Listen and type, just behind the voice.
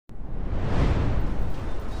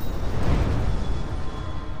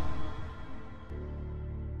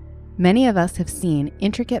Many of us have seen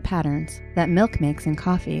intricate patterns that milk makes in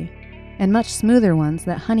coffee, and much smoother ones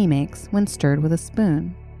that honey makes when stirred with a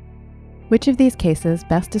spoon. Which of these cases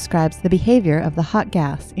best describes the behavior of the hot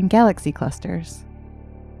gas in galaxy clusters?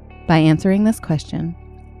 By answering this question,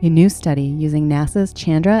 a new study using NASA's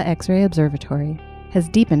Chandra X-ray Observatory has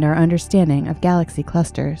deepened our understanding of galaxy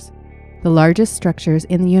clusters, the largest structures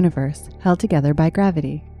in the universe held together by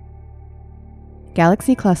gravity.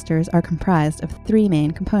 Galaxy clusters are comprised of three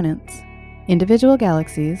main components: individual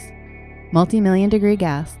galaxies, multi-million-degree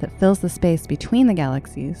gas that fills the space between the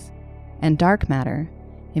galaxies, and dark matter,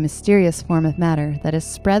 a mysterious form of matter that is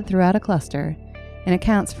spread throughout a cluster and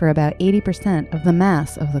accounts for about 80% of the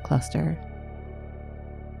mass of the cluster.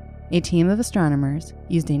 A team of astronomers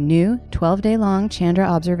used a new 12-day-long Chandra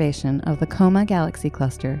observation of the Coma galaxy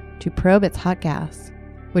cluster to probe its hot gas,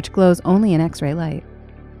 which glows only in X-ray light.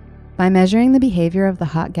 By measuring the behavior of the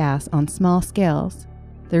hot gas on small scales,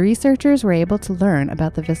 the researchers were able to learn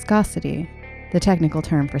about the viscosity, the technical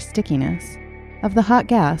term for stickiness, of the hot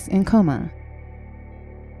gas in Coma.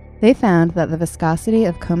 They found that the viscosity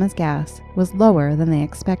of Coma's gas was lower than they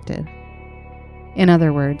expected. In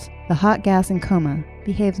other words, the hot gas in Coma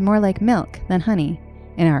behaves more like milk than honey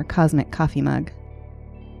in our cosmic coffee mug.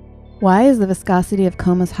 Why is the viscosity of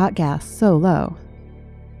Coma's hot gas so low?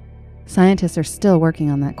 Scientists are still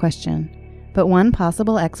working on that question, but one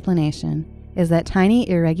possible explanation is that tiny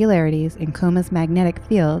irregularities in Coma's magnetic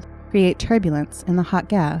field create turbulence in the hot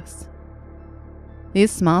gas.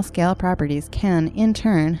 These small-scale properties can, in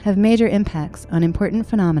turn, have major impacts on important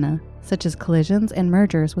phenomena such as collisions and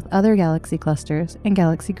mergers with other galaxy clusters and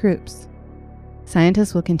galaxy groups.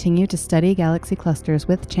 Scientists will continue to study galaxy clusters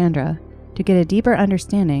with Chandra to get a deeper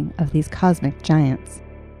understanding of these cosmic giants.